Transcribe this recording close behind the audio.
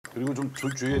그리고 좀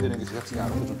주의해야 되는 게 제작진이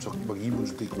알아서 막 2분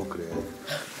줄 때 있고 그래.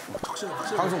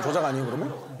 방송 조작 아니에요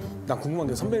그러면? 난 궁금한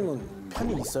게 선배님은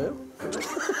편이 있어요?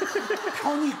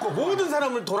 편이 있고 모든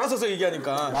사람을 돌아서서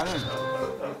얘기하니까. 나는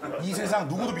이 세상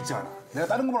누구도 믿지 않아. 내가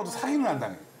다른 것보다도 사기는 안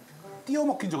당해.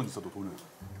 띄어먹힌 적은 있어도 돈을.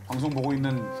 방송 보고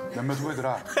있는 몇몇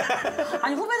후배들아.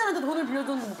 아니 후배들한테 돈을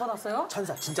빌려줬는데 못 받았어요?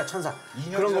 천사, 진짜 천사.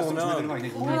 2년 그런 거 지났으면 줘야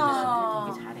되는 거 보면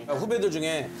아니냐? 2년 그러니까 후배들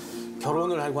중에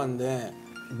결혼을 하고 하는데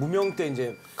무명 때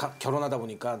이제 결혼하다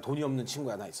보니까 돈이 없는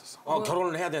친구가 하나 있었어.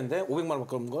 결혼을 해야 되는데 500만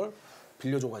원밖에 없는 걸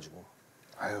빌려줘가지고.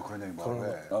 아유 그런 얘기 뭐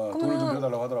왜? 돈을 좀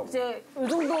빌려달라고 하더라고. 이제 이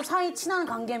정도 사이 친한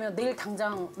관계면 내일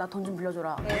당장 나 돈 좀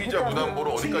빌려줘라. 무이자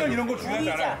무담보로 어디까지? 10년 이런 거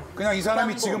중요하지 않아요. 그냥 이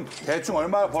사람이 지금 대충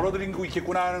얼마 벌어들이고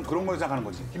있겠구나 하는 그런 걸 생각하는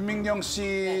거지. 김민경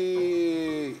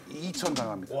씨 2천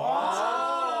가능합니다.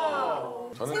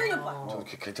 저는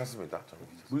괜찮습니다. 저는.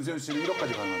 문세윤 씨는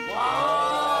 1억까지 가능합니다.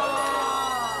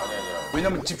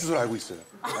 왜냐면 집 주소를 알고 있어요.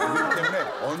 그렇기 때문에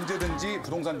언제든지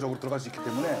부동산적으로 들어갈 수 있기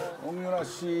때문에 엄윤아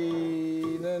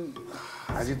씨는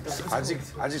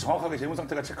아직 정확하게 재무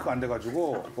상태가 체크가 안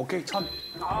돼가지고 오케이 1,000.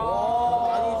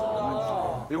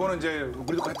 이거는 이제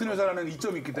우리도 같은 회사라는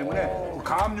이점이 있기 때문에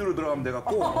가압류로 들어가면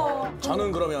돼갖고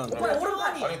저는 그러면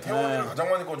오른팔이. 아니 태원이 가장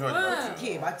많이 꺼줘야지.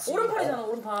 특히 맞지. 오른팔이잖아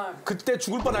오른팔. 그때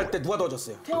죽을 뻔할 때 누가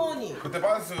도와줬어요? 태원이. 그때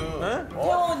빤스.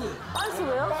 태원이. 빤스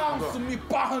왜요?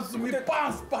 빤스.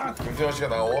 김태원 씨가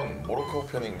나온 모로코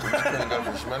편인 편인가를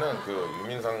보시면은 그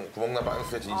유민상 구멍난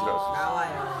빤스의 진실을 알 수 있어요.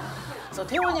 나와요. 그래서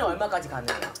태원이 얼마까지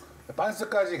가능해요?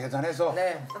 빤스까지 계산해서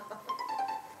네.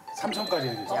 3,000까지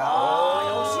해주세요.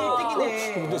 역시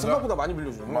 1등이네. 근데 생각보다 많이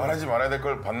빌려주네. 말하지 말아야 될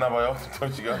걸 봤나 봐요,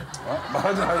 태원 씨가.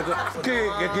 말하지 말고 그렇게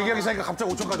얘기하기 시작하니까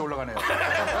갑자기 5,000까지 올라가네요.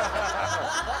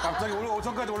 갑자기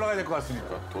 5,000까지 올라가야 될 것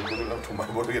같으니까. 돈 벌려면 돈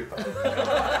많이 벌겠다.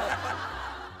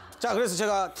 자, 그래서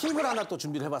제가 팁을 하나 또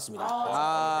준비를 해봤습니다.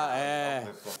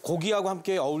 고기하고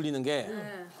함께 어울리는 게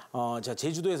제가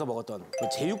제주도에서 먹었던 그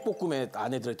제육볶음에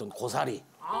안에 들어있던 고사리.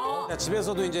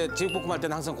 집에서도 이제 제육볶음 할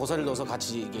때는 항상 고사리를 넣어서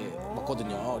같이 이게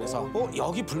먹거든요. 그래서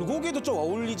여기 불고기도 좀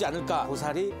어울리지 않을까?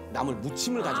 고사리 나물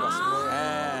무침을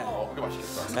가져왔습니다. 그게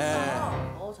맛있겠다.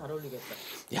 잘 어울리겠다.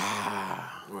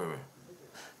 야, 왜?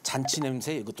 잔치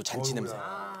냄새 이것도 잔치 냄새.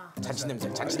 잔치 냄새.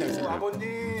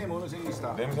 아버님 어느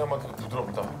생이시다. 냄새 한번 되게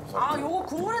부드럽다. 아 요거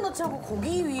국물에 넣지 않고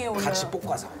고기 위에 올려. 같이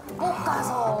볶아서.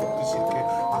 볶아서. 볶듯이 이렇게.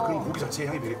 그럼 고기 자체의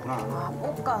향이 되겠구나.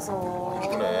 볶아서.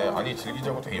 그래. 아니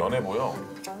질기자고 되게 연해 보여.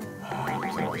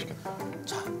 되게 맛있겠다.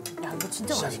 야 이거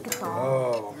진짜 맛있겠다.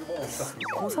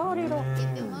 고사리로.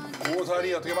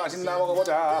 고사리 어떻게 맛있나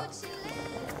먹어보자.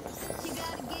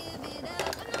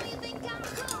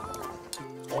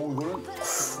 이거는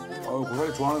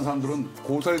고사리 좋아하는 사람들은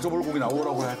고사리 소불고기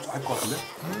나오라고 할 것 같은데?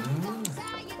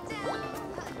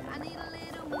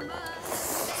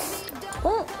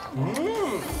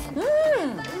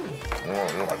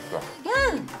 이거 맛있다.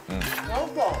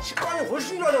 식감이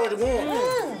훨씬 좋아져가지고.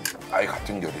 아예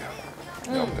같은 결이야.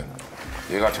 내가 볼 때는.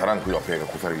 얘가 잘한 그 옆에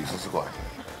고사리 있었을 것 같아.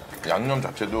 양념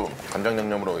자체도 간장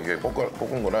양념으로 이게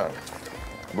볶은 거랑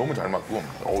너무 잘 맞고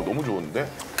너무 좋은데?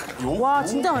 와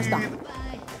진짜 맛있다.